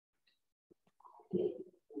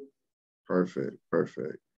Perfect,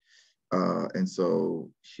 perfect. And so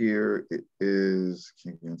here it is,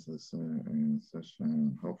 can't get into the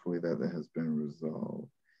session. Hopefully that has been resolved.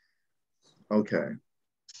 Okay,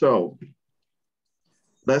 so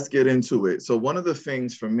let's get into it. So one of the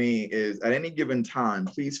things for me is at any given time,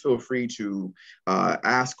 please feel free to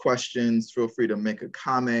ask questions, feel free to make a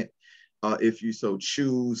comment. If you so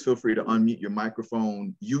choose, feel free to unmute your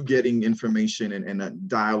microphone. You getting information and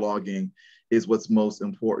dialoguing is what's most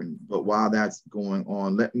important. But while that's going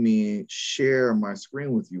on, let me share my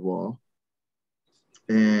screen with you all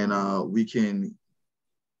and we can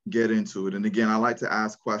get into it. And again, I like to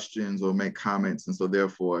ask questions or make comments. And so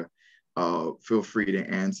therefore, feel free to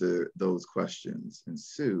answer those questions. And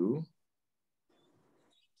Sue.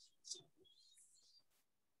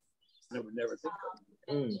 I would never think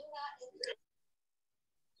of it.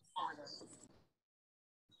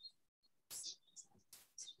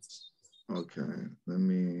 Okay,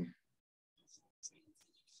 I'm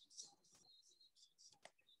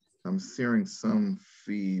hearing some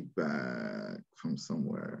feedback from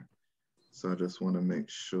somewhere. So I just want to make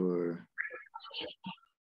sure.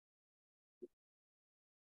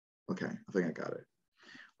 Okay, I think I got it.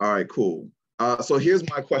 All right, cool. So here's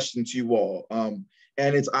my question to you all.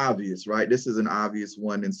 And it's obvious, right? This is an obvious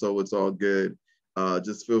one, and so it's all good.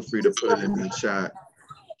 Just feel free to put it in the chat.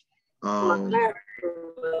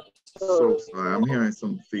 So sorry, I'm hearing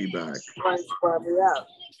some feedback.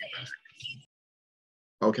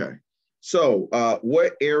 Okay, so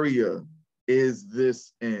what area is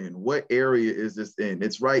this in? What area is this in?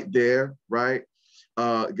 It's right there, right?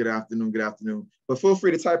 Good afternoon, good afternoon. But feel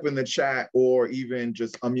free to type in the chat or even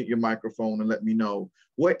just unmute your microphone and let me know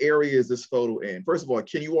what area is this photo in. First of all,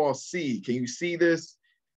 can you all see? Can you see this?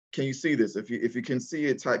 Can you see this? If you can see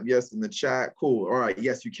it, type yes in the chat. Cool. All right,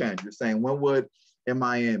 yes, you can. You're saying Wynwood in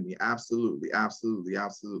Miami. Absolutely, absolutely,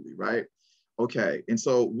 absolutely, right? Okay, and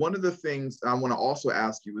so one of the things I want to also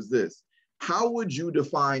ask you is this. How would you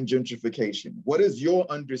define gentrification? What is your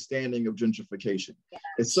understanding of gentrification?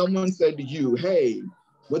 If someone said to you, hey,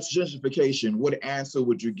 what's gentrification? What answer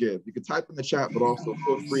would you give? You can type in the chat, but also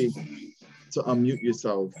feel free to unmute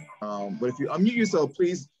yourself. But if you unmute yourself,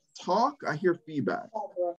 please talk. I hear feedback.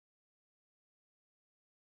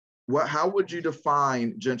 How would you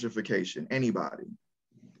define gentrification? Anybody?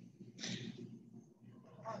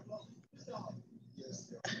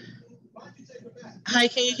 Hi,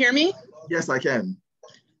 can you hear me? Yes, I can.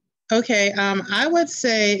 Okay, I would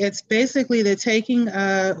say it's basically the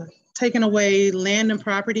taking away land and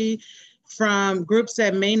property from groups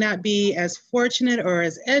that may not be as fortunate or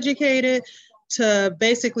as educated to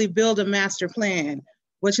basically build a master plan,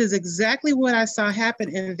 which is exactly what I saw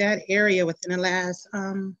happen in that area within the last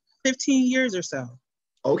 15 years or so.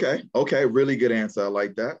 Okay, really good answer. I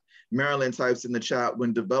like that. Marilyn types in the chat,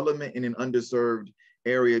 when development in an underserved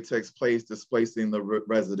area takes place, displacing the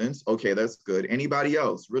residents. Okay, that's good. Anybody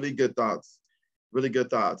else? Really good thoughts. Really good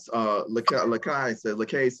thoughts.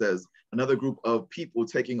 Lakay says, another group of people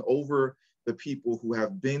taking over the people who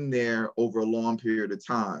have been there over a long period of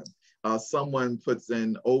time. Someone puts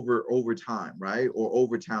in over time, right? Or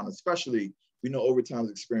Overtown, especially, we know Overtown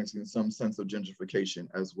is experiencing some sense of gentrification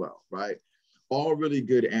as well, right? All really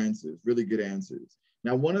good answers, really good answers.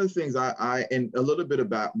 Now, one of the things and a little bit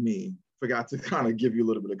about me, forgot to kind of give you a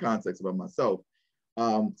little bit of context about myself.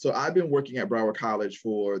 So I've been working at Broward College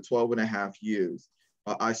for 12 and a half years.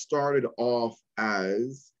 I started off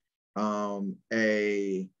as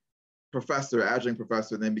a professor, adjunct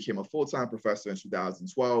professor, then became a full-time professor in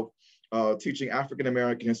 2012, teaching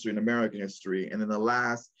African-American history and American history. And in the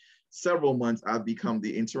last several months, I've become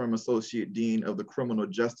the interim associate dean of the criminal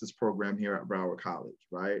justice program here at Broward College,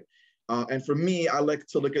 right? And for me, I like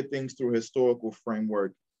to look at things through a historical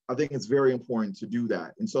framework. I think it's very important to do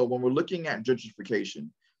that. And so when we're looking at gentrification,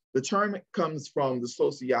 the term comes from the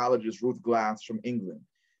sociologist Ruth Glass from England.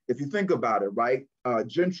 If you think about it, right,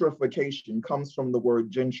 gentrification comes from the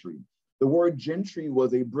word gentry. The word gentry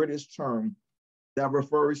was a British term that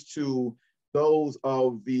refers to those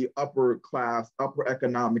of the upper class, upper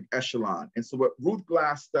economic echelon. And so what Ruth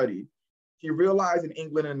Glass studied, he realized in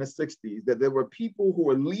England in the 60s that there were people who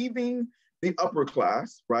were leaving the upper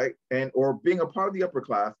class, right, or being a part of the upper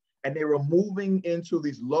class, and they were moving into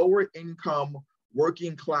these lower income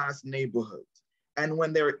working class neighborhoods. And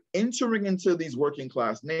when they're entering into these working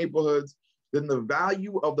class neighborhoods, then the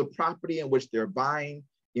value of the property in which they're buying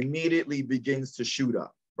immediately begins to shoot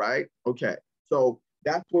up, right? Okay, so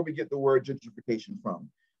that's where we get the word gentrification from.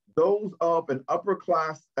 Those of an upper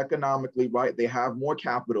class economically, right, they have more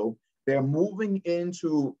capital, they're moving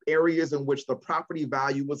into areas in which the property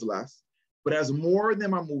value was less. But as more of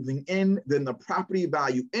them are moving in, then the property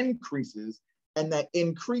value increases, and that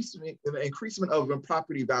increasement of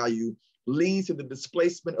property value leads to the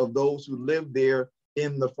displacement of those who live there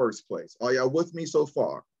in the first place. Are y'all with me so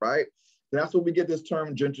far, right? That's where we get this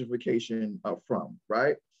term gentrification from,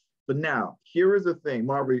 right? But now, here is the thing,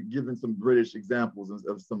 Margaret giving some British examples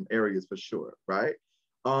of some areas for sure, right?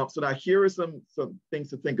 So now here are some things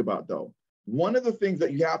to think about though. One of the things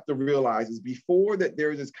that you have to realize is before that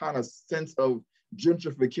there's this kind of sense of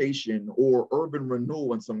gentrification or urban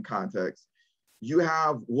renewal in some context, you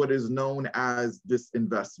have what is known as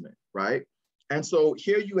disinvestment, right? And so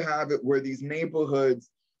here you have it where these neighborhoods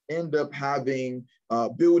end up having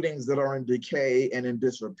buildings that are in decay and in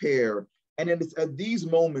disrepair. And it's at these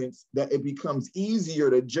moments that it becomes easier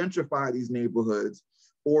to gentrify these neighborhoods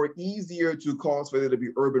or easier to cause for there to be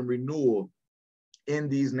urban renewal in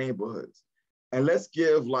these neighborhoods. And let's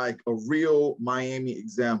give like a real Miami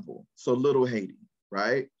example. So Little Haiti,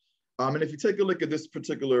 right? And if you take a look at this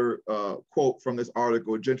particular quote from this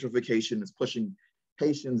article, gentrification is pushing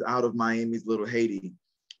Haitians out of Miami's Little Haiti.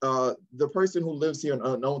 The person who lives here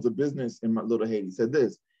and owns a business in Little Haiti said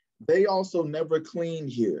this: they also never cleaned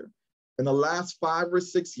here. In the last 5 or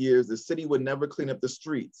 6 years, the city would never clean up the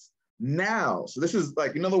streets. Now, so this is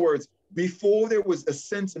like, in other words, before there was a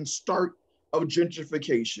sense and start of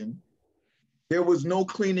gentrification, there was no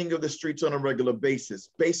cleaning of the streets on a regular basis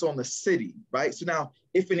based on the city, right? So now,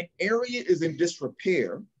 if an area is in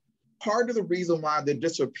disrepair, part of the reason why the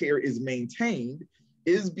disrepair is maintained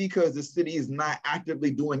is because the city is not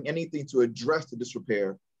actively doing anything to address the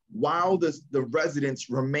disrepair while the residents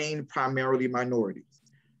remain primarily minorities.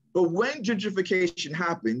 But when gentrification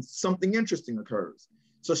happens, something interesting occurs.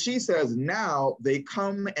 So she says now they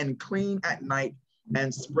come and clean at night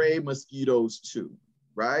and spray mosquitoes too,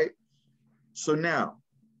 right? So now,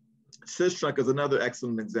 Sistrunk is another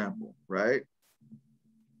excellent example, right?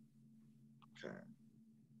 Okay.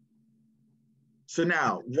 So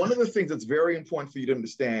now, one of the things that's very important for you to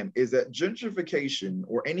understand is that gentrification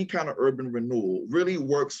or any kind of urban renewal really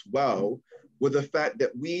works well with the fact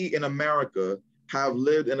that we in America have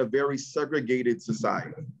lived in a very segregated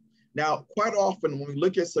society. Now, quite often when we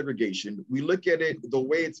look at segregation, we look at it, the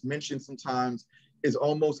way it's mentioned sometimes is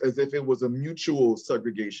almost as if it was a mutual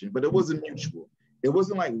segregation, but it wasn't mutual. It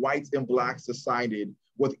wasn't like whites and blacks decided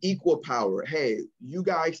with equal power, hey, you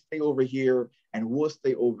guys stay over here and we'll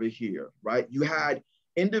stay over here, right? You had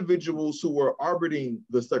individuals who were arbitering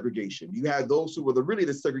the segregation. You had those who were really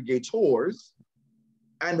the segregators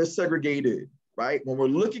and the segregated, right? When we're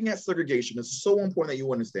looking at segregation, it's so important that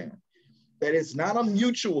you understand that it's not a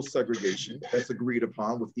mutual segregation that's agreed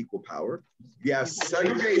upon with equal power. You have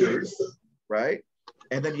segregators, right?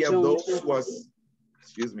 And then you have those who are,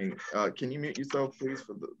 excuse me, can you mute yourself, please,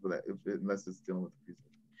 for that, unless it's dealing with the presentation.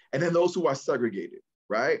 And then those who are segregated,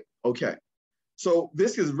 right? Okay. So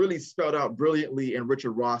this is really spelled out brilliantly in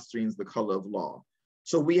Richard Rothstein's The Color of Law.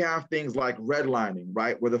 So we have things like redlining,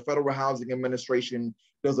 right? Where the Federal Housing Administration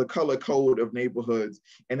does a color code of neighborhoods,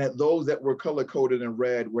 and that those that were color coded in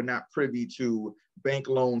red were not privy to bank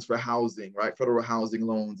loans for housing, right? Federal housing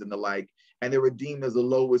loans and the like, and they were deemed as the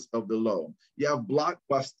lowest of the low. You have block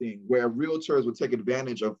busting, where realtors would take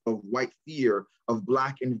advantage of white fear of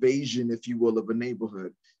black invasion, if you will, of a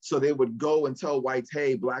neighborhood. So they would go and tell whites,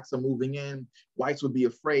 hey, blacks are moving in. Whites would be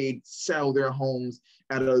afraid, sell their homes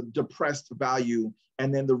at a depressed value,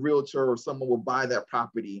 and then the realtor or someone will buy that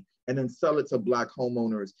property and then sell it to black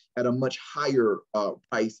homeowners at a much higher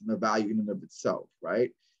price than the value in and of itself, right?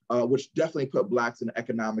 Which definitely put blacks in an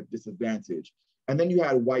economic disadvantage. And then you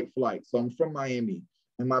had white flight. So I'm from Miami,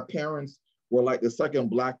 and my parents were like the second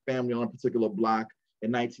black family on a particular block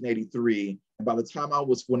in 1983. And by the time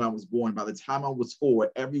when I was born, by the time I was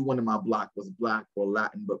 4, everyone in my block was black or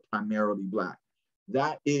Latin, but primarily black.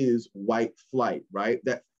 That is white flight, right?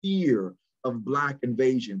 That fear of black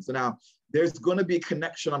invasion. So now there's going to be a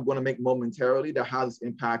connection I'm going to make momentarily to how this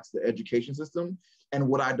impacts the education system and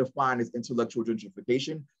what I define as intellectual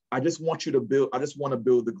gentrification. I just want to build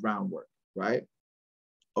the groundwork, right?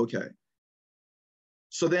 Okay.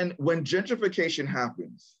 So then when gentrification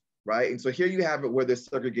happens, right? And so here you have it where there's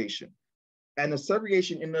segregation. And the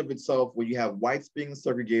segregation in and of itself, where you have whites being the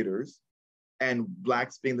segregators and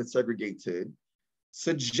blacks being the segregated,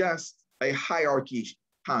 suggests a hierarchy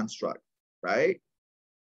construct, right?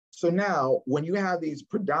 So now when you have these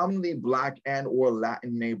predominantly black and or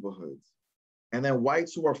Latin neighborhoods, and then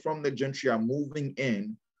whites who are from the gentry are moving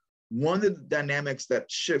in, one of the dynamics that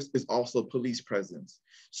shifts is also police presence.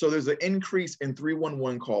 So there's an increase in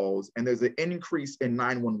 311 calls and there's an increase in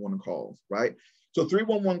 911 calls, right? So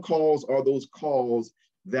 311 calls are those calls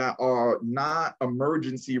that are not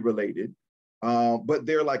emergency related, but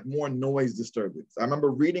they're like more noise disturbance. I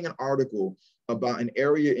remember reading an article about an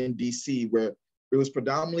area in DC where it was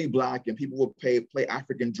predominantly Black and people would play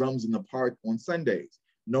African drums in the park on Sundays.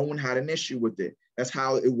 No one had an issue with it. That's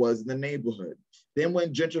how it was in the neighborhood. Then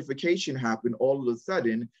when gentrification happened, all of a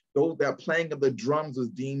sudden, that playing of the drums was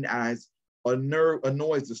deemed as a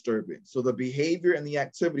noise disturbance. So the behavior and the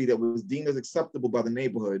activity that was deemed as acceptable by the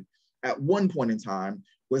neighborhood at one point in time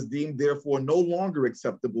was deemed therefore no longer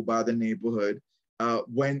acceptable by the neighborhood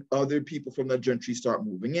when other people from the gentry start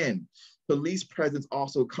moving in. Police presence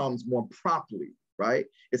also comes more promptly, right?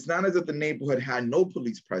 It's not as if the neighborhood had no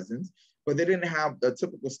police presence, but they didn't have the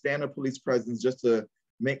typical standard police presence just to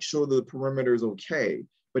make sure that the perimeter is okay.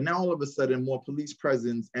 But now all of a sudden more police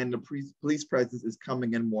presence and the police presence is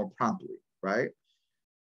coming in more promptly, right?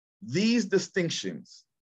 These distinctions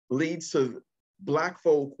lead to Black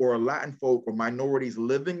folk or Latin folk or minorities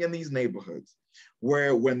living in these neighborhoods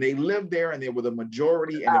where when they lived there and they were the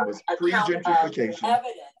majority and it was pre-gentrification.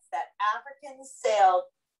 Evidence that Africans sailed.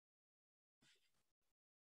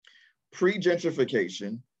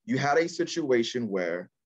 Pre-gentrification, you had a situation where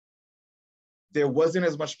there wasn't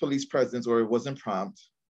as much police presence or it wasn't prompt.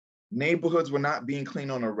 Neighborhoods were not being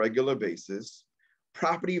cleaned on a regular basis.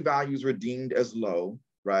 Property values were deemed as low,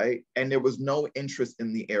 right? And there was no interest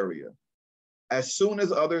in the area. As soon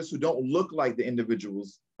as others who don't look like the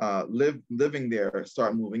individuals living there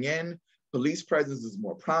start moving in, police presence is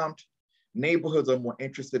more prompt. Neighborhoods are more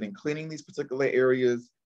interested in cleaning these particular areas.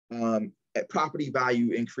 Property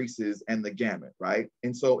value increases and the gamut, right?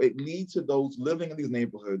 And so it leads to those living in these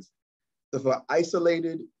neighborhoods to feel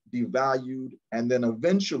isolated, devalued, and then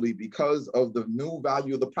eventually, because of the new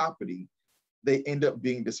value of the property, they end up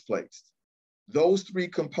being displaced. Those three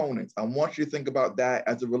components, I want you to think about that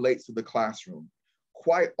as it relates to the classroom.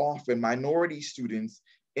 Quite often, minority students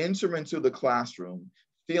enter into the classroom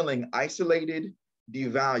feeling isolated,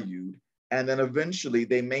 devalued, and then eventually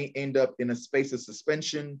they may end up in a space of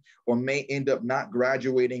suspension or may end up not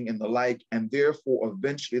graduating and the like, and therefore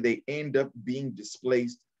eventually they end up being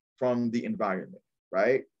displaced from the environment,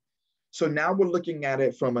 right? So now we're looking at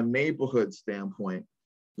it from a neighborhood standpoint.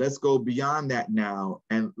 Let's go beyond that now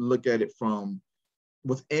and look at it from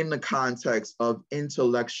within the context of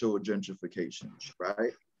intellectual gentrification,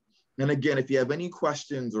 right? And again, if you have any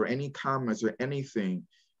questions or any comments or anything,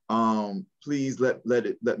 please let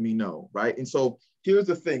me know, right? And so here's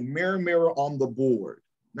the thing, mirror, mirror on the board,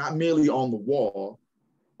 not merely on the wall,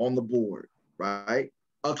 on the board, right?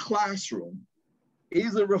 A classroom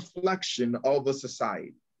is a reflection of a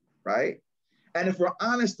society, right? And if we're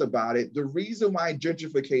honest about it, the reason why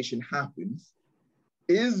gentrification happens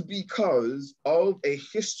is because of a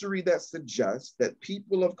history that suggests that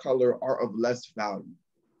people of color are of less value,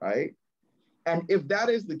 right? And if that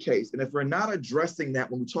is the case, and if we're not addressing that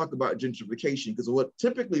when we talk about gentrification, because what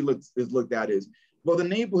typically is looked at is, well, the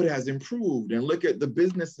neighborhood has improved and look at the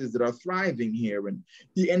businesses that are thriving here and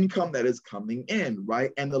the income that is coming in,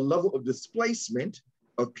 right? And the level of displacement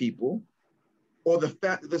of people, or the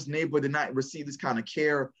fact that this neighborhood did not receive this kind of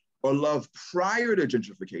care or love prior to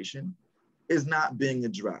gentrification is not being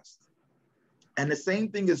addressed. And the same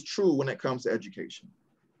thing is true when it comes to education.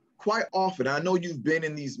 Quite often, I know you've been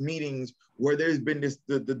in these meetings where there's been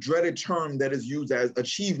the dreaded term that is used as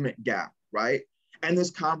achievement gap, right? And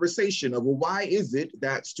this conversation of, well, why is it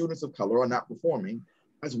that students of color are not performing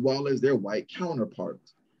as well as their white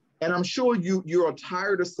counterparts? And I'm sure you're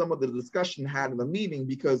tired of some of the discussion had in the meeting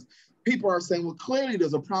because people are saying, well, clearly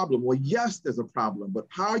there's a problem. Well, yes, there's a problem, but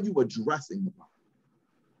how are you addressing the problem?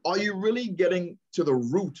 Are you really getting to the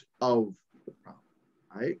root of the problem,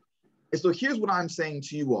 right? And so here's what I'm saying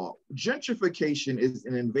to you all. Gentrification is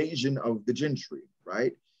an invasion of the gentry,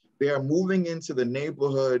 right? They are moving into the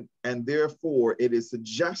neighborhood and therefore it is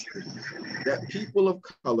suggesting that people of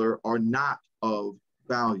color are not of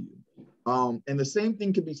value. And the same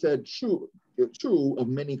thing can be said true of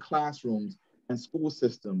many classrooms and school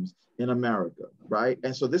systems in America, right?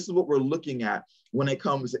 And so this is what we're looking at when it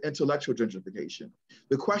comes to intellectual gentrification.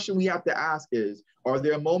 The question we have to ask is, are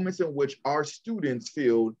there moments in which our students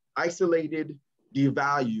feel isolated,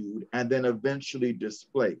 devalued, and then eventually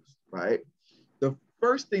displaced, right? The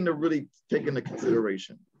first thing to really take into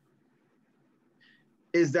consideration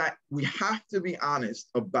is that we have to be honest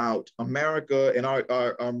about America, and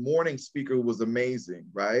our morning speaker was amazing,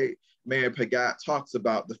 right? Mayor Pagat talks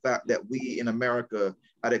about the fact that we in America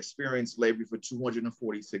had experienced slavery for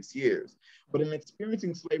 246 years. But in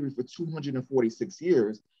experiencing slavery for 246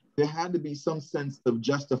 years, there had to be some sense of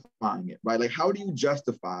justifying it, right? Like, how do you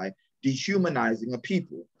justify dehumanizing a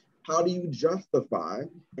people? How do you justify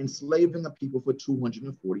enslaving a people for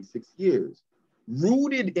 246 years?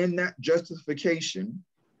 Rooted in that justification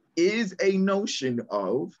is a notion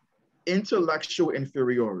of intellectual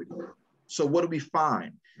inferiority. So what do we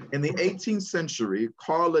find? In the 18th century,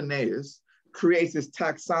 Carl Linnaeus creates this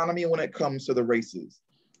taxonomy when it comes to the races.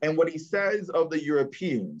 And what he says of the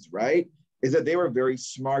Europeans, right, is that they were very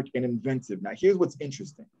smart and inventive. Now, here's what's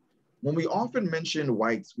interesting. When we often mention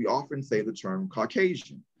whites, we often say the term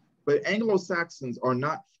Caucasian, but Anglo-Saxons are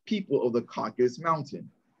not people of the Caucasus Mountain.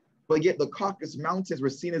 But yet the Caucasus Mountains were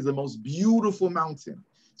seen as the most beautiful mountain.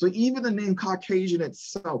 So even the name Caucasian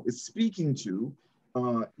itself is speaking to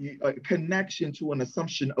a connection to an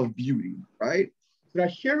assumption of beauty, right? Now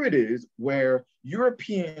here it is where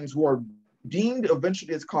Europeans who are deemed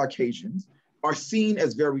eventually as Caucasians are seen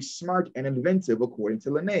as very smart and inventive according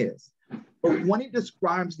to Linnaeus. But when he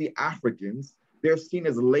describes the Africans, they're seen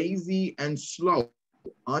as lazy and slow,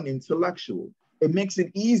 unintellectual. It makes it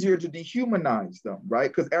easier to dehumanize them, right?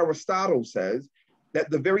 Because Aristotle says that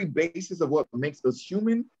the very basis of what makes us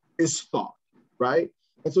human is thought, right?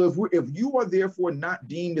 And so if you are therefore not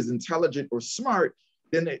deemed as intelligent or smart,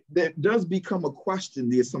 then that does become a question,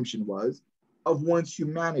 the assumption was, of one's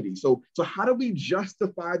humanity. So how do we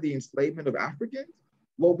justify the enslavement of Africans?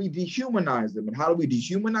 Well, we dehumanize them. And how do we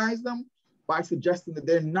dehumanize them? By suggesting that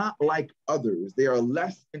they're not like others. They are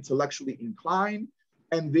less intellectually inclined,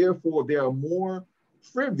 and therefore they are more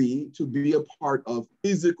privy to be a part of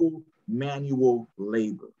physical manual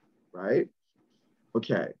labor, right?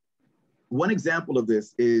 Okay. One example of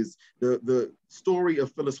this is the story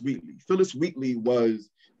of Phyllis Wheatley. Phyllis Wheatley was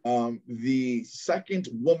the second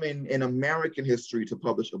woman in American history to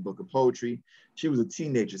publish a book of poetry. She was a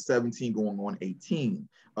teenager, 17 going on 18,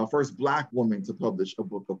 first Black woman to publish a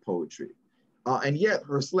book of poetry. And yet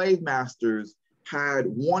her slave masters had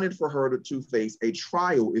wanted for her to face a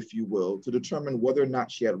trial, if you will, to determine whether or not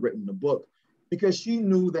she had written the book, because she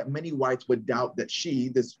knew that many whites would doubt that she,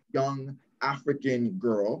 this young African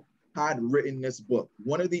girl, had written this book.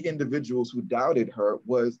 One of the individuals who doubted her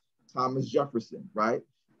was Thomas Jefferson, right?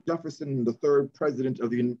 Jefferson, the third president of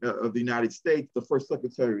the United States, the first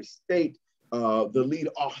Secretary of State, the lead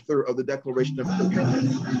author of the Declaration of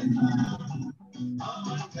Independence.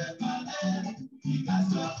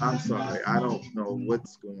 I'm sorry, I don't know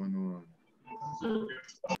what's going on.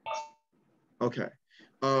 Okay,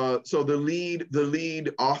 so the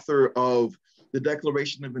lead author of the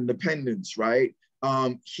Declaration of Independence, right?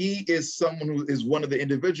 He is someone who is one of the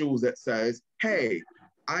individuals that says, hey,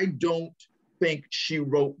 I don't think she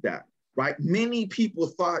wrote that, right? Many people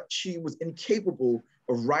thought she was incapable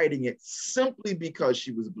of writing it simply because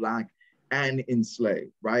she was Black and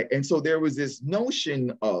enslaved, right? And so there was this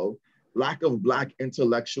notion of lack of Black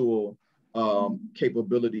intellectual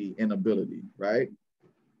capability and ability, right?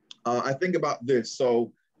 I think about this.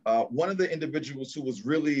 So one of the individuals who was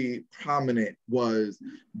really prominent was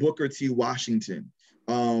Booker T. Washington.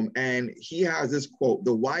 And he has this quote,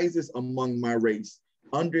 "The wisest among my race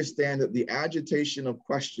understand that the agitation of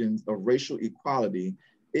questions of racial equality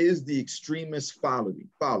is the extremist folly,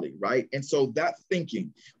 right?" And so that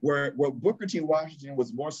thinking, where Booker T. Washington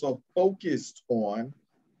was more so focused on,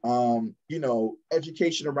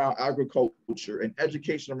 education around agriculture and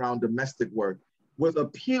education around domestic work, was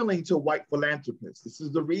appealing to white philanthropists. This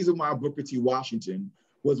is the reason why Booker T. Washington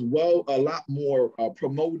was a lot more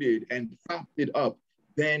promoted and propped up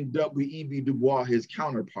than W.E.B. Du Bois, his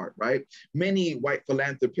counterpart, right? Many white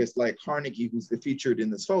philanthropists like Carnegie, who's featured in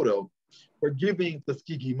this photo, were giving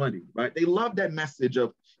Tuskegee money, right? They love that message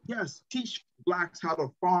of, yes, teach Blacks how to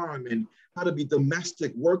farm and how to be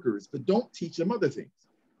domestic workers, but don't teach them other things.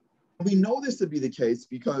 And we know this to be the case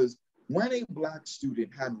because when a Black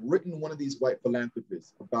student had written one of these white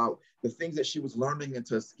philanthropists about the things that she was learning in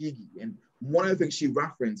Tuskegee, and one of the things she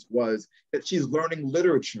referenced was that she's learning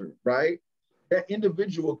literature, right? That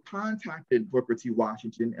individual contacted Booker T.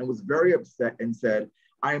 Washington and was very upset and said,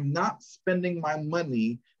 "I am not spending my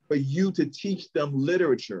money for you to teach them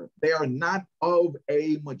literature. They are not of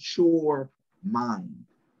a mature mind,"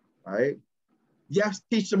 right? Yes,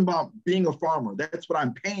 teach them about being a farmer. That's what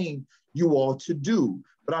I'm paying you all to do,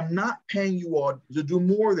 but I'm not paying you all to do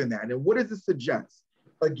more than that. And what does it suggest?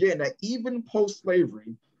 Again, that even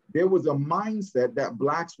post-slavery, there was a mindset that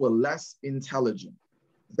Blacks were less intelligent.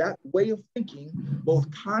 That way of thinking, both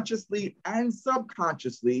consciously and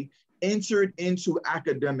subconsciously, entered into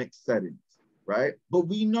academic settings, right? But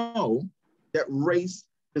we know that race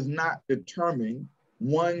does not determine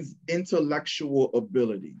one's intellectual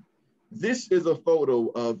ability. This is a photo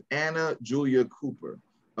of Anna Julia Cooper,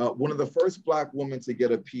 one of the first Black women to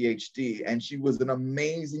get a PhD, and she was an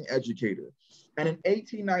amazing educator. And in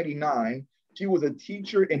 1899, she was a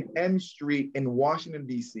teacher in M Street in Washington,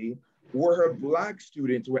 D.C., where her Black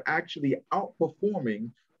students were actually outperforming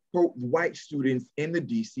her white students in the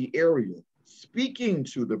DC area, speaking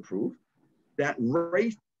to the proof that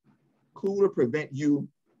race could prevent you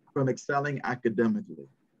from excelling academically.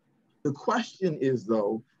 The question is,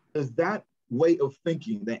 though, is that way of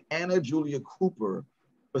thinking that Anna Julia Cooper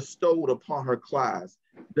bestowed upon her class,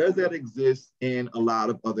 does that exist in a lot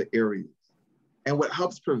of other areas? And what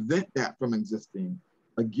helps prevent that from existing,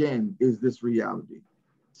 again, is this reality.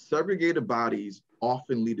 Segregated bodies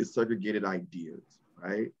often lead to segregated ideas,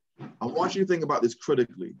 right? I want you to think about this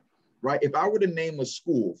critically, right? If I were to name a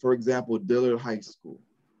school, for example, Dillard High School,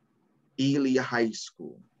 Ely High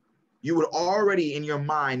School, you would already in your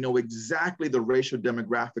mind know exactly the racial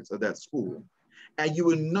demographics of that school. And you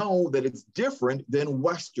would know that it's different than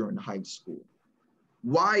Western High School.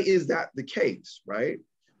 Why is that the case, right?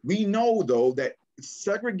 We know though that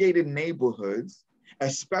segregated neighborhoods,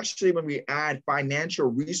 especially when we add financial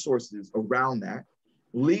resources around that,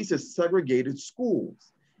 leads to segregated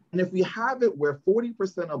schools. And if we have it where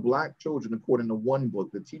 40% of Black children, according to one book,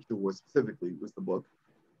 the teacher was specifically, was the book,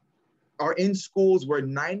 are in schools where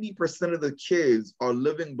 90% of the kids are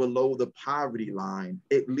living below the poverty line,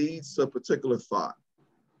 it leads to a particular thought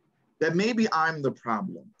that maybe I'm the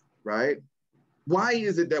problem, right? Why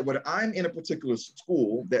is it that when I'm in a particular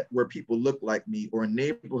school that where people look like me or in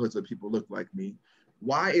neighborhoods where people look like me,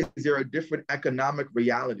 why is there a different economic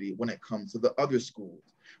reality when it comes to the other schools?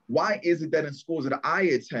 Why is it that in schools that I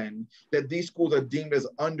attend, that these schools are deemed as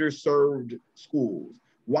underserved schools?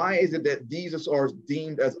 Why is it that these are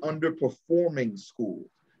deemed as underperforming schools?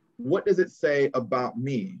 What does it say about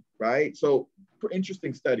me, right? So,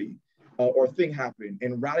 interesting study or thing happened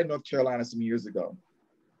in Raleigh, North Carolina some years ago.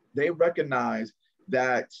 They recognized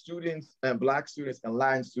that students and Black students and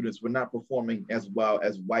Latin students were not performing as well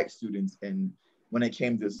as white students when it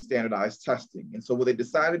came to standardized testing. And so what they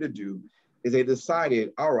decided to do is they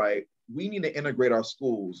decided, all right, we need to integrate our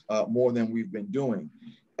schools more than we've been doing.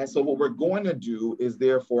 And so what we're going to do is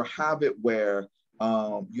therefore have it where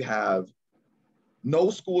you have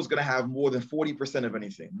no school is going to have more than 40% of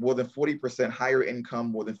anything, more than 40% higher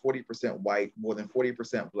income, more than 40% white, more than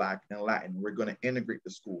 40% Black and Latin. We're going to integrate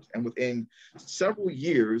the schools. And within several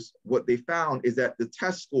years, what they found is that the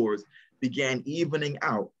test scores began evening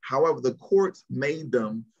out. However, the courts made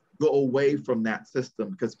them go away from that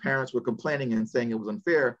system because parents were complaining and saying it was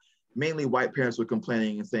unfair. Mainly white parents were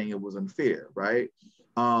complaining and saying it was unfair, right?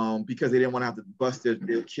 Because they didn't want to have to bust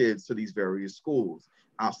their kids to these various schools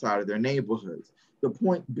outside of their neighborhoods. The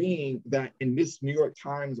point being that in this New York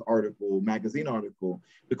Times article, magazine article,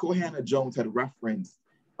 Nicole Hannah-Jones had referenced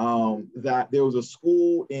that there was a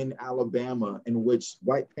school in Alabama in which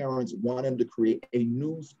white parents wanted to create a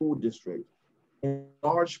new school district, in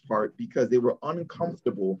large part because they were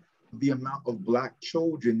uncomfortable with the amount of Black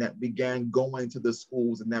children that began going to the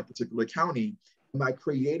schools in that particular county. And by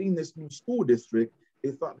creating this new school district,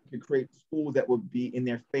 they thought they could create schools that would be in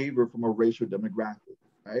their favor from a racial demographic,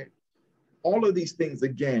 right? All of these things,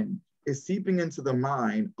 again, is seeping into the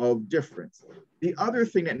mind of difference. The other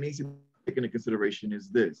thing that needs to be taken into consideration is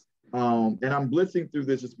this, and I'm blitzing through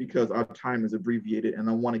this just because our time is abbreviated and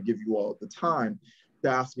I want to give you all the time to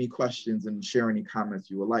ask me questions and share any comments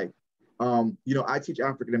you would like. You know, I teach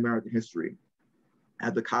African-American history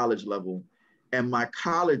at the college level, and my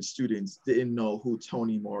college students didn't know who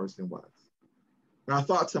Toni Morrison was. And I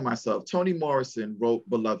thought to myself, Toni Morrison wrote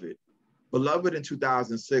Beloved. Beloved in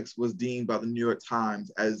 2006 was deemed by the New York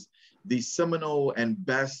Times as the seminal and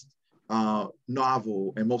best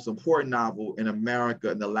novel and most important novel in America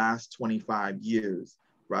in the last 25 years,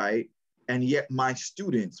 right? And yet my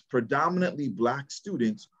students, predominantly Black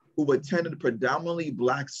students who attended predominantly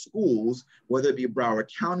Black schools, whether it be Broward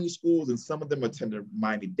County schools, and some of them attended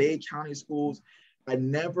Miami-Dade County schools, I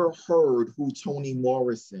never heard who Toni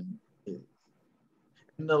Morrison is.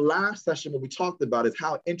 In the last session, what we talked about is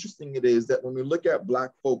how interesting it is that when we look at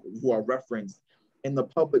Black folk who are referenced in the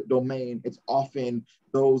public domain, it's often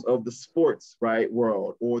those of the sports, right,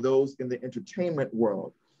 world, or those in the entertainment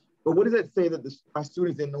world. But what does that say that my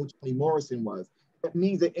students didn't know who Toni Morrison was? That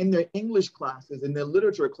means that in their English classes, in their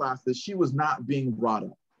literature classes, she was not being brought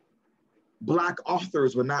up. Black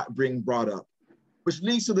authors were not being brought up, which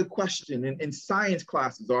leads to the question in science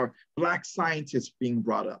classes, are Black scientists being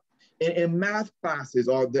brought up? In math classes,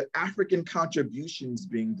 are the African contributions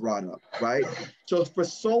being brought up, right? So for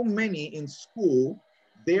so many in school,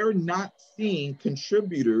 they're not seeing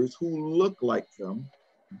contributors who look like them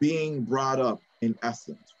being brought up in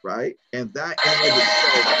essence, right? And that in and of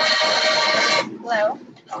itself. Hello.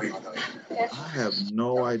 How are you? I have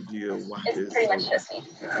no idea why It's pretty much just me.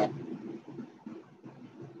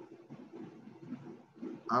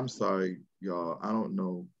 I'm sorry, y'all. I don't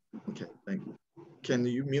know. Okay, thank you. Can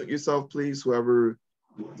you mute yourself, please? Whoever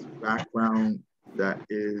background that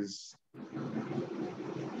is.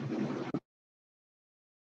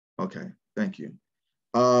 Okay, thank you.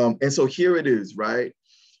 And so here it is, right?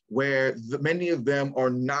 Where many of them are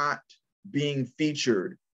not being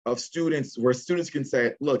featured of students, where students can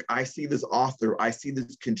say, look, I see this author, I see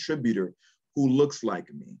this contributor who looks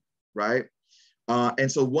like me, right?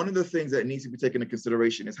 And so one of the things that needs to be taken into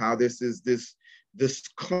consideration is how this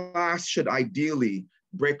class should ideally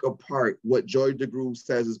break apart what Joy DeGruy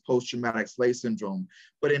says is post-traumatic slave syndrome.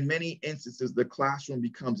 But in many instances, the classroom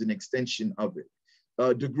becomes an extension of it.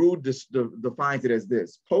 DeGruy defines it as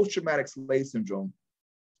this: post-traumatic slave syndrome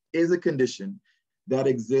is a condition that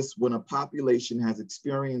exists when a population has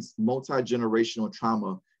experienced multi-generational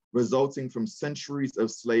trauma resulting from centuries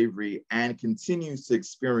of slavery and continues to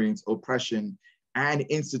experience oppression and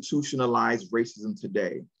institutionalized racism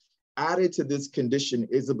today. Added to this condition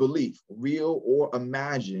is a belief, real or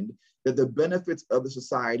imagined, that the benefits of the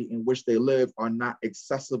society in which they live are not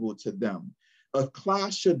accessible to them. A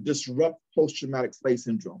class should disrupt post-traumatic slave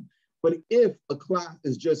syndrome. But if a class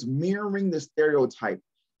is just mirroring the stereotype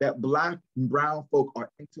that Black and brown folk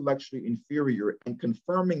are intellectually inferior and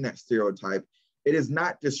confirming that stereotype, it is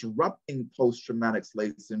not disrupting post-traumatic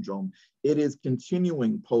slave syndrome, it is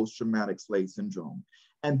continuing post-traumatic slave syndrome.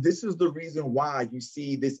 And this is the reason why you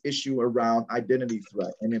see this issue around identity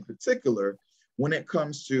threat, and in particular, when it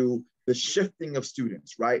comes to the shifting of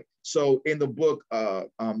students, right? So in the book,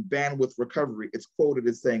 Bandwidth Recovery, it's quoted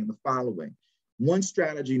as saying the following: one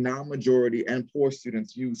strategy non-majority and poor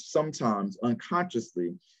students use sometimes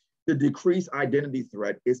unconsciously to decrease identity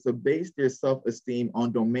threat is to base their self-esteem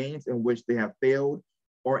on domains in which they have failed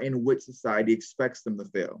or in which society expects them to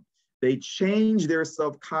fail. They change their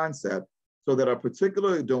self-concept so that a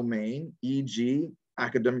particular domain, e.g.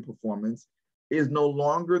 academic performance, is no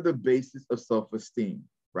longer the basis of self-esteem,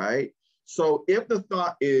 right? So if the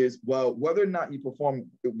thought is, well, whether or not you perform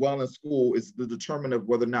well in school is the determinant of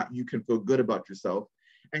whether or not you can feel good about yourself,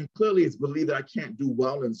 and clearly it's believed that I can't do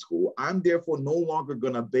well in school, I'm therefore no longer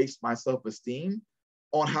gonna base my self-esteem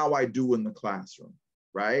on how I do in the classroom,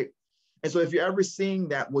 right? And so if you're ever seeing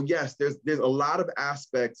that, well, yes, there's a lot of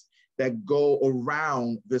aspects that go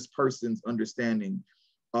around this person's understanding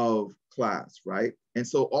of class, right? And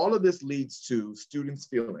so all of this leads to students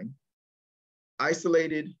feeling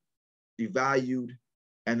isolated, devalued,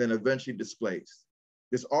 and then eventually displaced.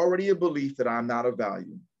 There's already a belief that I'm not of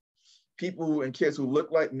value. People and kids who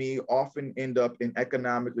look like me often end up in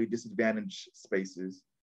economically disadvantaged spaces.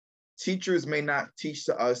 Teachers may not teach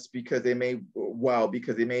to us because they may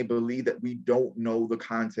believe that we don't know the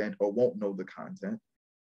content or won't know the content.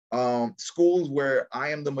 Schools where I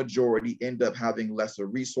am the majority end up having lesser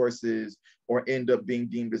resources or end up being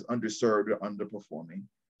deemed as underserved or underperforming.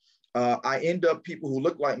 People who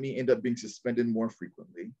look like me end up being suspended more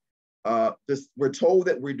frequently. We're told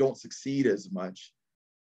that we don't succeed as much.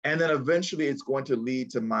 And then eventually it's going to lead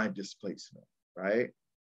to my displacement, right?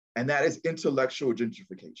 And that is intellectual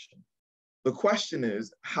gentrification. The question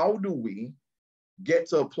is, how do we get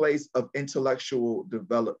to a place of intellectual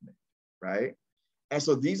development, right? And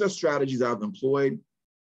so these are strategies I've employed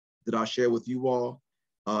that I'll share with you all,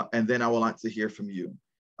 and then I would like to hear from you.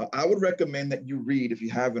 I would recommend that you read, if you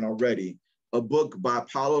haven't already, a book by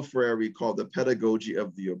Paulo Freire called The Pedagogy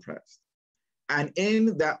of the Oppressed. And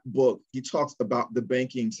in that book, he talks about the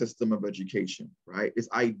banking system of education, right? This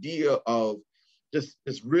idea of just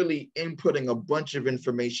really inputting a bunch of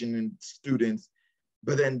information in students,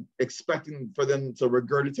 but then expecting for them to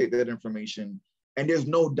regurgitate that information. And there's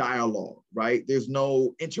no dialogue, right? There's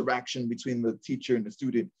no interaction between the teacher and the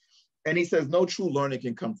student. And he says no true learning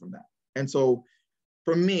can come from that. And so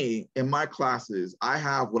for me, in my classes, I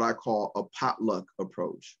have what I call a potluck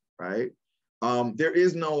approach, right? There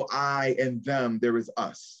is no I and them, there is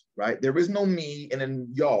us, right? There is no me and then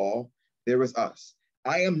y'all, there is us.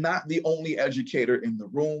 I am not the only educator in the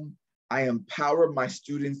room. I empower my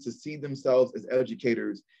students to see themselves as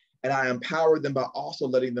educators, and I empower them by also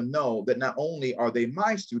letting them know that not only are they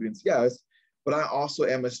my students, yes, but I also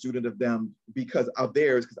am a student of them because of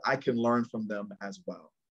theirs, because I can learn from them as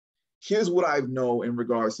well. Here's what I know in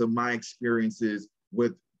regards to my experiences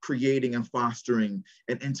with creating and fostering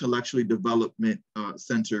an intellectually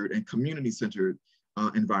development-centered and community-centered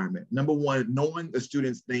environment. Number one, knowing a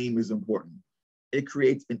student's name is important. It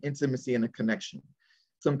creates an intimacy and a connection.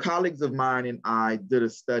 Some colleagues of mine and I did a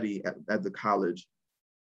study at the college,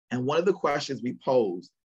 and one of the questions we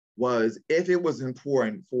posed was if it was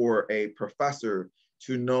important for a professor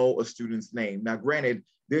to know a student's name. Now, granted,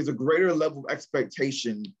 there's a greater level of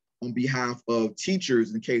expectation on behalf of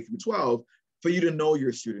teachers in K through 12 for you to know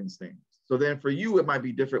your students' names. So then for you, it might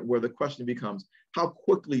be different where the question becomes, how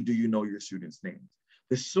quickly do you know your students' names?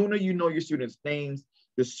 The sooner you know your students' names,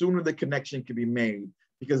 the sooner the connection can be made,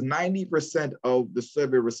 because 90% of the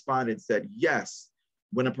survey respondents said, yes,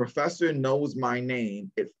 when a professor knows my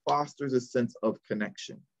name, it fosters a sense of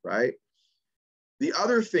connection, right? The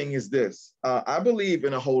other thing is this, I believe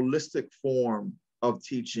in a holistic form of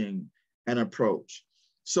teaching and approach.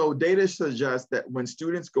 So data suggests that when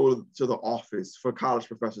students go to the office for college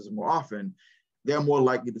professors more often, they're more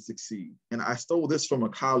likely to succeed. And I stole this from a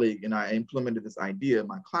colleague and I implemented this idea in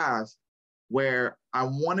my class where I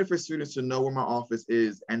wanted for students to know where my office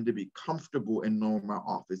is and to be comfortable in knowing where my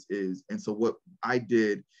office is. And so what I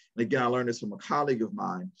did, and again, I learned this from a colleague of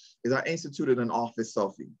mine, is I instituted an office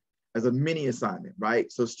selfie as a mini assignment,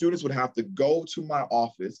 right? So students would have to go to my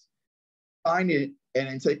office, find it, and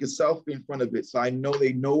then take a selfie in front of it so I know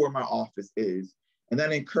they know where my office is. And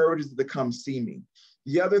that encourages them to come see me.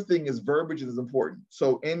 The other thing is verbiage is important.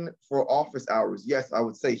 So for office hours, yes, I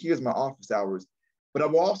would say, here's my office hours. But I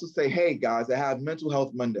will also say, hey guys, I have mental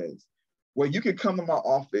health Mondays where you can come to my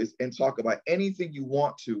office and talk about anything you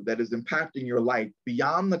want to that is impacting your life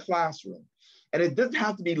beyond the classroom. And it doesn't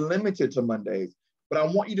have to be limited to Mondays, but I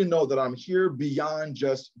want you to know that I'm here beyond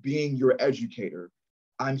just being your educator.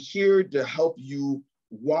 I'm here to help you,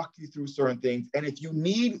 walk you through certain things. And if you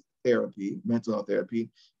need therapy, mental health therapy,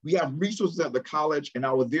 we have resources at the college, and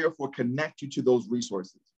I will therefore connect you to those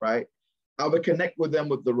resources, right? I would connect with them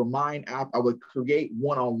with the Remind app. I would create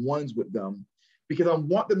one-on-ones with them because I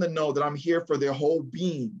want them to know that I'm here for their whole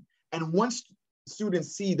being. And once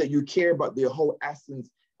students see that you care about their whole essence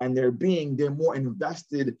and their being, they're more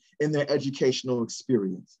invested in their educational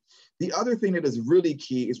experience. The other thing that is really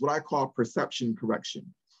key is what I call perception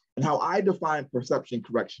correction. And how I define perception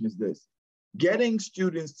correction is this: getting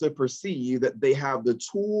students to perceive that they have the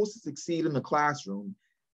tools to succeed in the classroom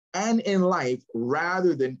and in life,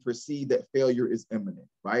 rather than perceive that failure is imminent,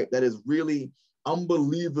 right? That is really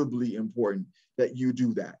unbelievably important that you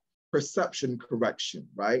do that. Perception correction,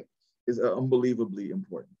 right, is unbelievably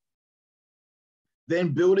important. Then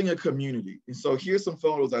building a community. And so here's some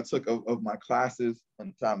photos I took of my classes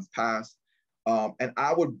in times past. And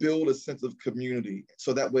I would build a sense of community.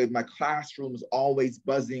 So that way my classroom is always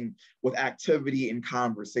buzzing with activity and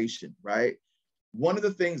conversation, right? One of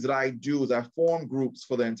the things that I do is I form groups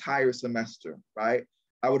for the entire semester, right?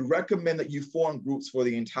 I would recommend that you form groups for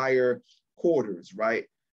the entire quarters, right?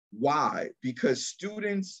 Why? Because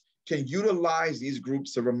students can utilize these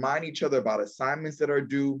groups to remind each other about assignments that are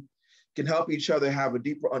due, can help each other have a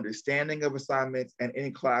deeper understanding of assignments and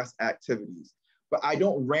in-class activities. But I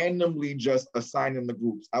don't randomly just assign them the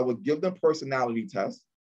groups. I would give them personality tests.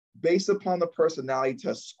 Based upon the personality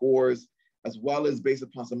test scores, as well as based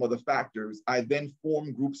upon some other factors, I then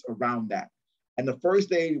form groups around that. And the first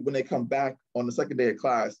day when they come back on the second day of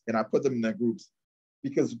class, and I put them in their groups,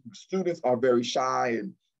 because students are very shy,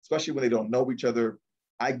 and especially when they don't know each other,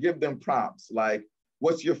 I give them prompts like,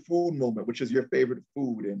 what's your food moment, which is your favorite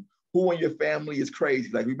food, and who in your family is crazy?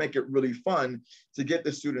 Like, we make it really fun to get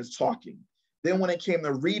the students talking. Then when it came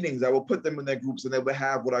to readings, I will put them in their groups and they would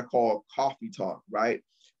have what I call coffee talk, right?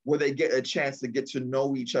 Where they get a chance to get to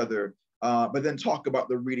know each other, but then talk about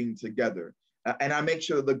the reading together. And I make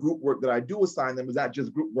sure that the group work that I do assign them is not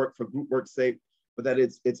just group work for group work's sake, but that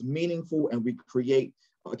it's meaningful and we create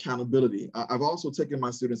accountability. I've also taken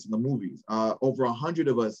my students to the movies. Over 100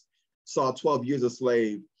 of us saw 12 Years a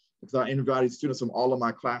Slave, because I invited students from all of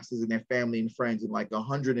my classes and their family and friends, and like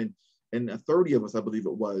 130 of us, I believe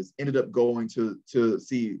it was, ended up going to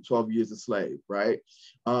see 12 Years a Slave, right?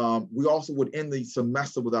 We also would end the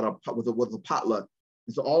semester with a potluck.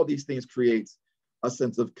 And so all of these things creates a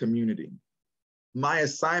sense of community. My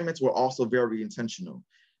assignments were also very intentional.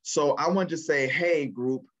 So I wanted to say, hey,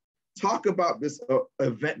 group, talk about this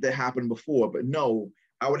event that happened before, but no,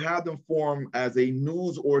 I would have them form as a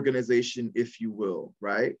news organization, if you will,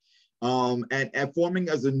 right? And forming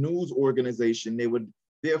as a news organization, they would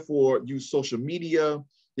therefore use social media.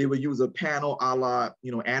 They would use a panel a la,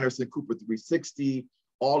 Anderson Cooper 360,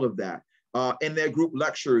 all of that. In their group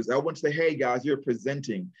lectures, I wouldn't say, hey guys, you're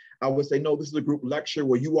presenting. I would say, no, this is a group lecture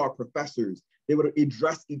where you are professors. They would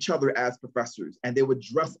address each other as professors, and they would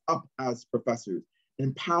dress up as professors,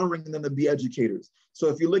 empowering them to be educators. So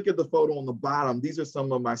if you look at the photo on the bottom, these are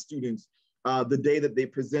some of my students the day that they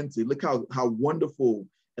presented. Look how wonderful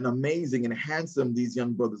and amazing and handsome these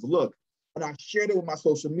young brothers look. And I shared it with my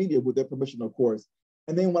social media with their permission, of course.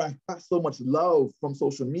 And then when I got so much love from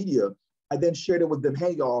social media, I then shared it with them.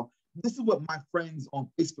 Hey, y'all, this is what my friends on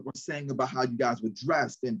Facebook were saying about how you guys were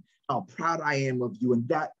dressed and how proud I am of you. And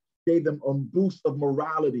that gave them a boost of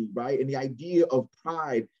morality, right? And the idea of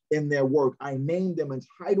pride in their work. I named them and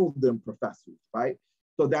titled them professors, right?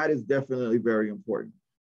 So that is definitely very important.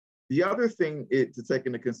 The other thing to take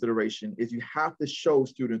into consideration is you have to show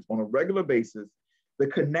students on a regular basis the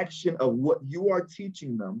connection of what you are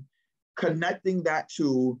teaching them, connecting that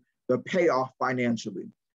to the payoff financially.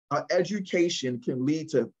 Education can lead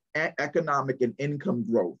to economic and income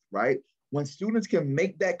growth, right? When students can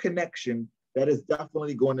make that connection, that is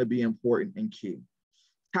definitely going to be important and key.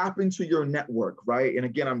 Tap into your network, right? And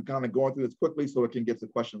again, I'm kind of going through this quickly so it can get to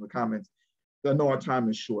questions and comments. I know our time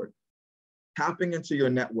is short. Tapping into your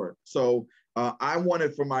network. So I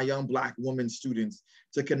wanted for my young Black woman students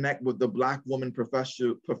to connect with the Black woman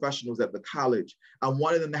professionals at the college. I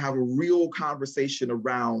wanted them to have a real conversation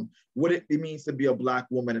around what it means to be a Black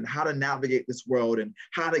woman and how to navigate this world and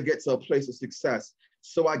how to get to a place of success.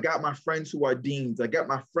 So I got my friends who are deans. I got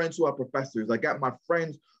my friends who are professors. I got my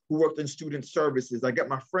friends who worked in student services. I got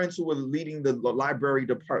my friends who were leading the library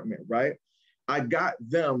department, right? I got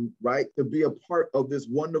them, right, to be a part of this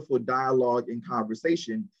wonderful dialogue and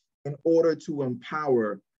conversation in order to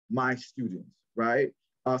empower my students, right?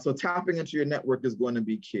 So tapping into your network is going to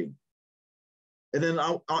be key. And then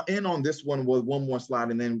I'll end on this one with one more slide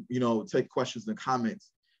and then, take questions and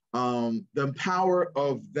comments. The power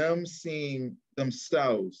of them seeing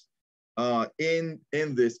themselves in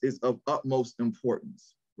this is of utmost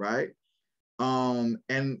importance, right?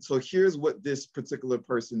 And so here's what this particular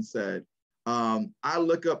person said. I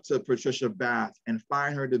look up to Patricia Bath and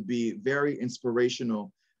find her to be very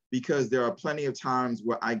inspirational because there are plenty of times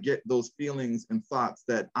where I get those feelings and thoughts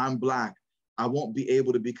that I'm Black, I won't be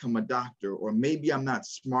able to become a doctor, or maybe I'm not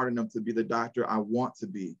smart enough to be the doctor I want to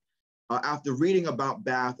be. After reading about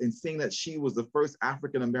Bath and seeing that she was the first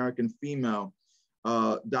African-American female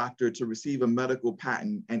doctor to receive a medical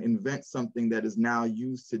patent and invent something that is now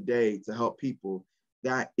used today to help people,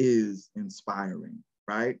 that is inspiring,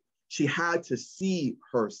 right? She had to see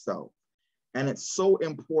herself. And it's so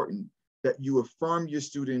important that you affirm your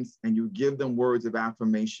students and you give them words of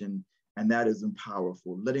affirmation, and that is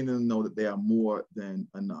powerful, letting them know that they are more than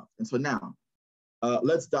enough. And so now,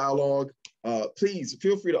 let's dialogue. Please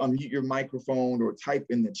feel free to unmute your microphone or type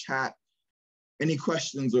in the chat any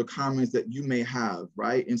questions or comments that you may have,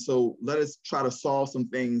 right? And so let us try to solve some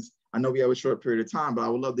things. I know we have a short period of time, but I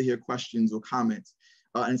would love to hear questions or comments.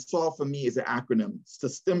 And SOLVE for me is an acronym. It's to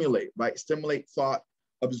stimulate, right? Stimulate thought,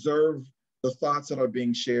 observe the thoughts that are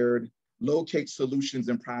being shared, locate solutions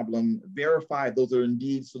and problems, verify those are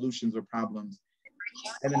indeed solutions or problems,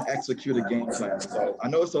 and then execute a game plan. So I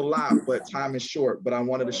know it's a lot, but time is short, but I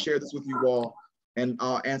wanted to share this with you all, and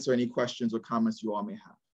I'll answer any questions or comments you all may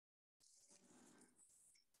have.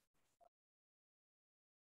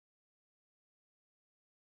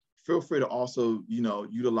 Feel free to also,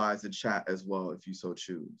 utilize the chat as well if you so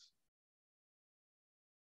choose.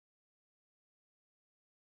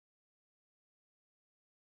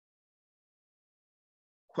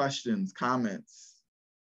 Questions, comments?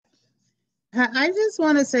 I just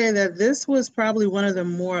want to say that this was probably one of the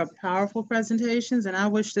more powerful presentations, and I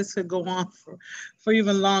wish this could go on for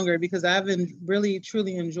even longer because I've really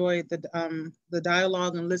truly enjoyed the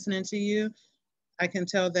dialogue and listening to you. I can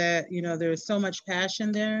tell that there's so much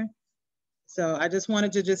passion there. So I just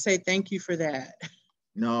wanted to just say thank you for that.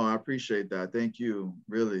 No, I appreciate that. Thank you,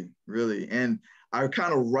 really, really. And I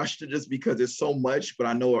kind of rushed it just because there's so much, but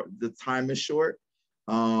I know the time is short.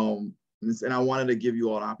 And I wanted to give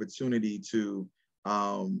you all an opportunity to,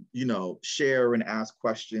 share and ask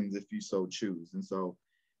questions if you so choose. And so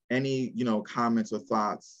any, comments or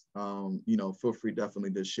thoughts, feel free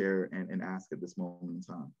definitely to share and ask at this moment in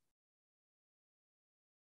time.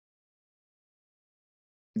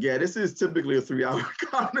 Yeah, this is typically a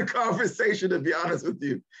 3-hour conversation, to be honest with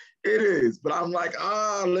you. It is, but I'm like,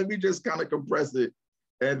 let me just kind of compress it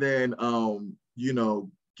and then,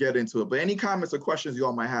 get into it. But any comments or questions you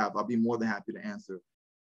all might have, I'll be more than happy to answer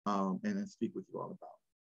and then speak with you all about.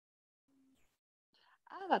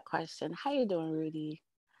 I have a question. How you doing, Rudy?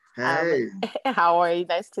 Hey. How are you?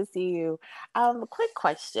 Nice to see you. Quick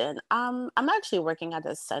question. I'm actually working at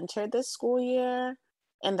a center this school year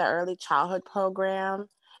in the early childhood program.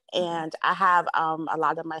 And I have a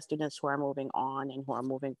lot of my students who are moving on and who are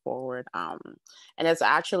moving forward. And it's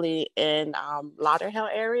actually in Lauderhill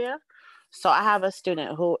area. So I have a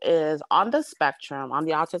student who is on the spectrum, on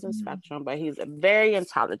the autism spectrum, but he's very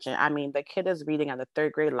intelligent. I mean, the kid is reading at the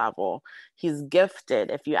 3rd grade level. He's gifted,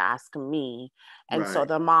 if you ask me. And so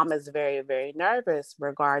the mom is very, very nervous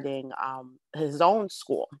regarding his own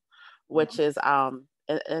school, which is not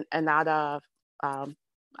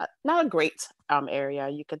a great area,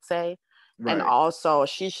 you could say. And Right. also,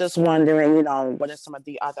 she's just wondering, what are some of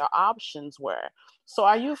the other options were. So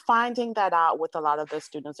are you finding that out with a lot of the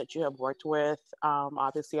students that you have worked with?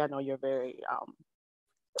 Obviously, I know you're very,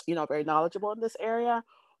 very knowledgeable in this area,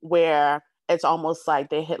 where it's almost like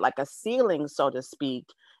they hit like a ceiling, so to speak.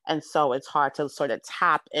 And so it's hard to sort of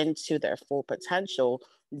tap into their full potential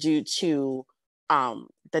due to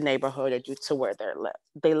the neighborhood or due to where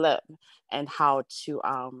they live, and how to,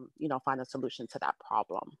 find a solution to that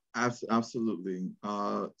problem. Absolutely.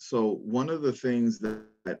 So one of the things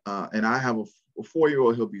that, and I have a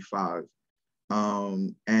 4-year-old, he'll be 5.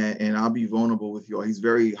 And I'll be vulnerable with you all. He's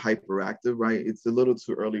very hyperactive, right? It's a little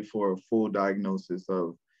too early for a full diagnosis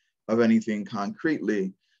of anything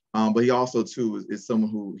concretely. But he also too is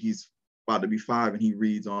someone who he's about to be 5 and he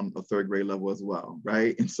reads on a 3rd grade level as well,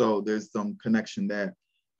 right? And so there's some connection there.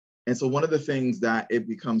 And so one of the things that it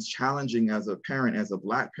becomes challenging as a parent, as a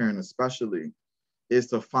Black parent especially, is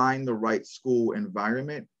to find the right school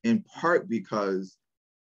environment, in part because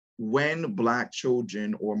when Black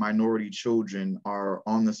children or minority children are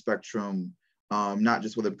on the spectrum, not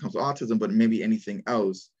just whether it becomes autism, but maybe anything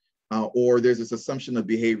else, or there's this assumption of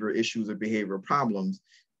behavior issues or behavior problems,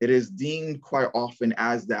 it is deemed quite often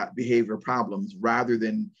as that behavior problems rather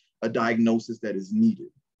than a diagnosis that is needed,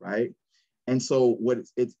 right? And so what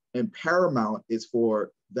it's paramount is for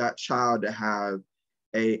that child to have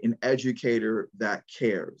an educator that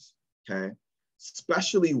cares, okay?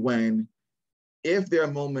 Especially if there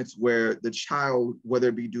are moments where the child, whether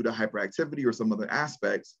it be due to hyperactivity or some other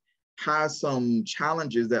aspects, has some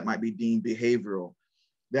challenges that might be deemed behavioral,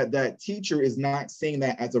 that teacher is not seeing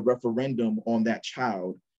that as a referendum on that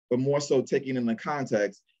child, but more so taking in the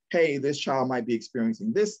context, hey, this child might be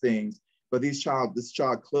experiencing these things, but this child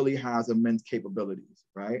clearly has immense capabilities,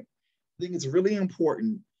 right? I think it's really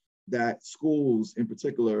important that schools, in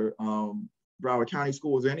particular, Broward County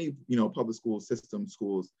schools, any public school system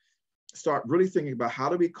schools, start really thinking about how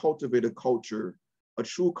do we cultivate a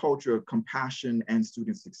true culture of compassion and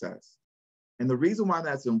student success. And the reason why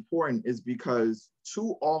that's important is because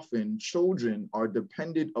too often children are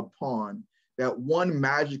dependent upon that one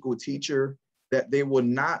magical teacher that they will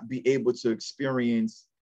not be able to experience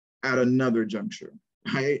at another juncture,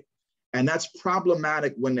 right? And that's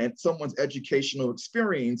problematic when someone's educational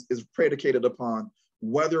experience is predicated upon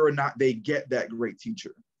whether or not they get that great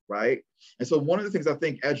teacher, right? And so one of the things I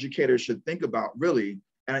think educators should think about really,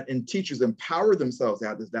 and teachers empower themselves to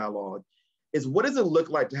have this dialogue, is what does it look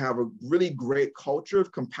like to have a really great culture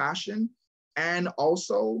of compassion and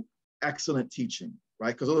also excellent teaching,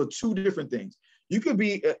 right? Because those are 2 different things. You could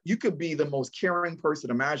be the most caring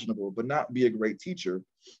person imaginable, but not be a great teacher.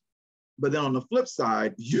 But then on the flip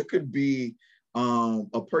side, you could be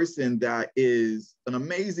a person that is an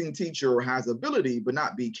amazing teacher or has ability, but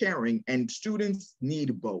not be caring. And students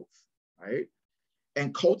need both, right?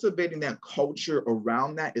 And cultivating that culture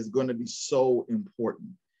around that is going to be so important.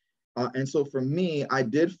 And so for me, I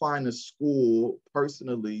did find a school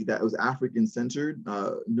personally that was African-centered,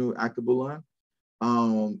 New Akabula,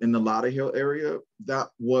 in the Lauderhill area. That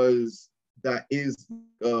is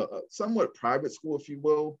a somewhat private school, if you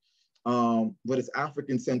will. But it's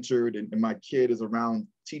African-centered, and my kid is around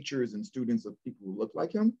teachers and students of people who look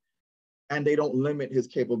like him, and they don't limit his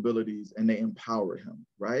capabilities and they empower him,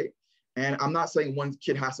 right? And I'm not saying one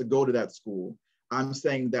kid has to go to that school. I'm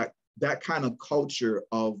saying that kind of culture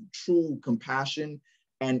of true compassion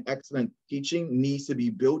and excellent teaching needs to be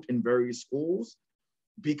built in various schools,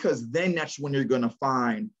 because then that's when you're going to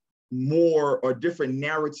find more or different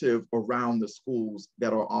narrative around the schools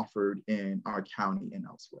that are offered in our county and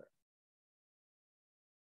elsewhere.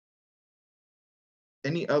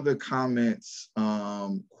 Any other comments,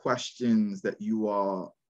 questions that you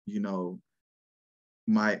all,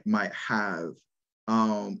 might have?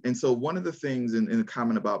 And so one of the things in the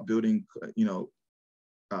comment about building,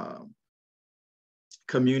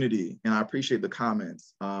 community, and I appreciate the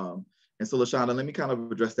comments. And so LaShonda, let me kind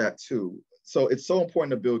of address that too. So it's so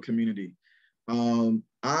important to build community.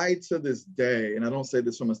 I, to this day, and I don't say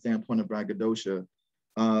this from a standpoint of braggadocio,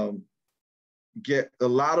 get a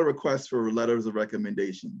lot of requests for letters of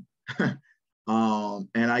recommendation.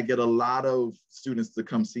 And I get a lot of students to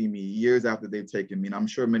come see me years after they've taken me, and I'm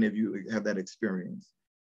sure many of you have that experience.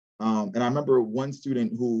 And I remember one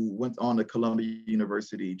student who went on to Columbia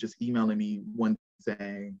University just emailing me one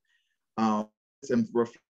saying,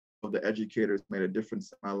 the educators made a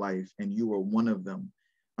difference in my life, and you were one of them.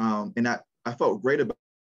 And I felt great about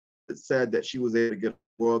it. It said that she was able to get a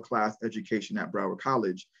world-class education at Broward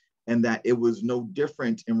College, and that it was no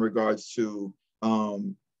different in regards to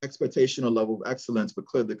expectational level of excellence, but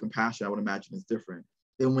clearly the compassion, I would imagine, is different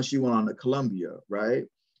than when she went on to Columbia, right?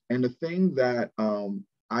 And the thing that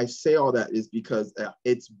I say all that is because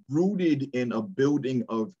it's rooted in a building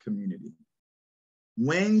of community.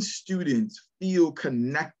 When students feel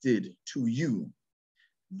connected to you,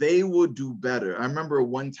 they will do better. I remember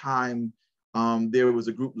one time there was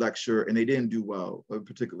a group lecture and they didn't do well, a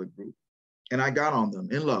particular group. And I got on them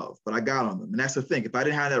in love, but I got on them. And that's the thing, if I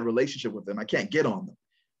didn't have that relationship with them, I can't get on them,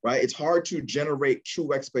 right? It's hard to generate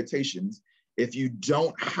true expectations if you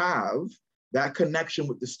don't have that connection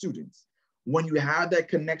with the students. When you have that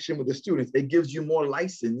connection with the students, it gives you more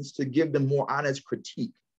license to give them more honest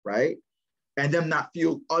critique, right? And them not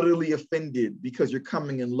feel utterly offended because you're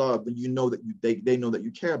coming in love and you know that they know that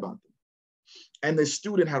you care about them. And the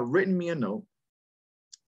student had written me a note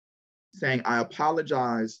saying, I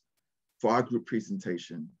apologize for our group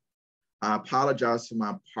presentation. I apologize for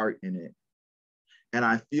my part in it. And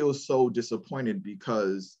I feel so disappointed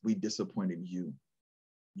because we disappointed you.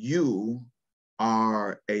 You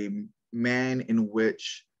are a man in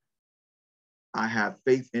which I have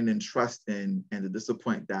faith in and trust in, and to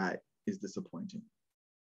disappoint that is disappointing,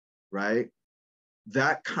 right?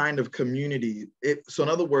 That kind of community, so in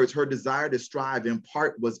other words, her desire to strive in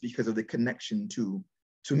part was because of the connection to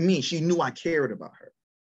me. She knew I cared about her.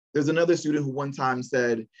 There's another student who one time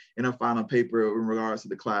said in a final paper in regards to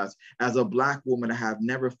the class, as a Black woman, I have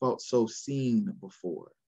never felt so seen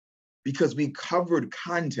before, because we covered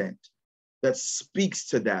content that speaks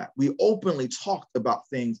to that. We openly talked about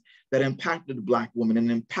things that impacted Black women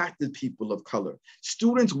and impacted people of color.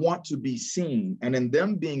 Students want to be seen, and in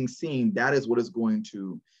them being seen, that is what is going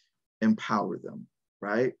to empower them,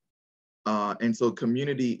 right? And so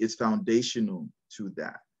community is foundational to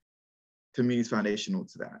that. Community is foundational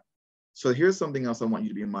to that. So here's something else I want you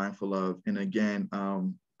to be mindful of. And again,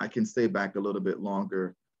 I can stay back a little bit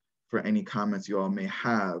longer for any comments you all may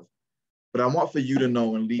have, but I want for you to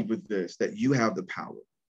know and leave with this, that you have the power.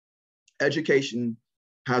 Education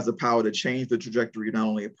has the power to change the trajectory of not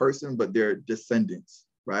only a person, but their descendants,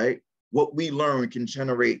 right? What we learn can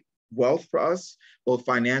generate wealth for us, both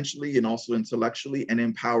financially and also intellectually, and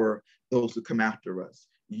empower those who come after us.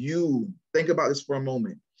 You, think about this for a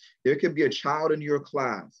moment. There could be a child in your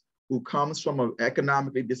class who comes from an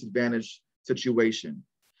economically disadvantaged situation.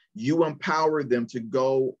 You empower them to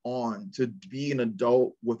go on to be an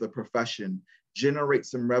adult with a profession, generate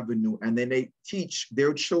some revenue, and then they teach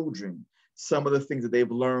their children some of the things that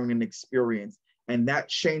they've learned and experienced, and that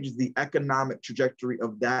changes the economic trajectory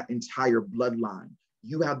of that entire bloodline.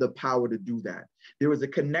 You have the power to do that. There is a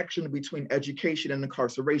connection between education and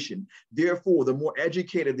incarceration. Therefore, the more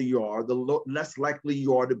educated you are, the less likely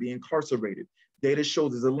you are to be incarcerated. Data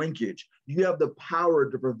shows there's a linkage. You have the power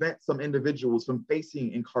to prevent some individuals from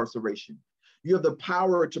facing incarceration. You have the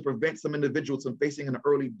power to prevent some individuals from facing an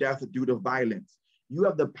early death due to violence. You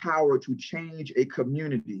have the power to change a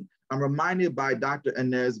community. I'm reminded by Dr.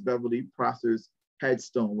 Inez Beverly Prosser's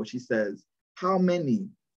headstone, where she says, how many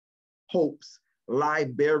hopes lie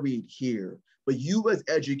buried here? But you as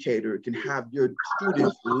educator can have your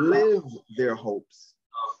students live their hopes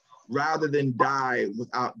rather than die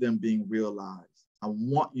without them being realized. I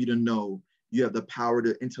want you to know you have the power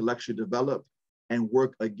to intellectually develop and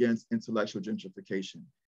work against intellectual gentrification.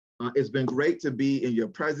 It's been great to be in your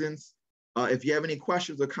presence. If you have any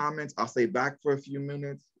questions or comments, I'll stay back for a few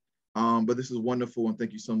minutes. But this is wonderful, and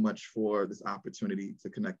thank you so much for this opportunity to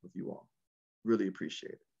connect with you all. Really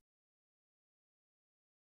appreciate it.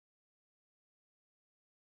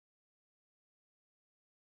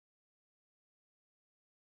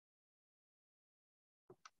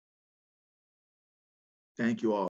 Thank you all.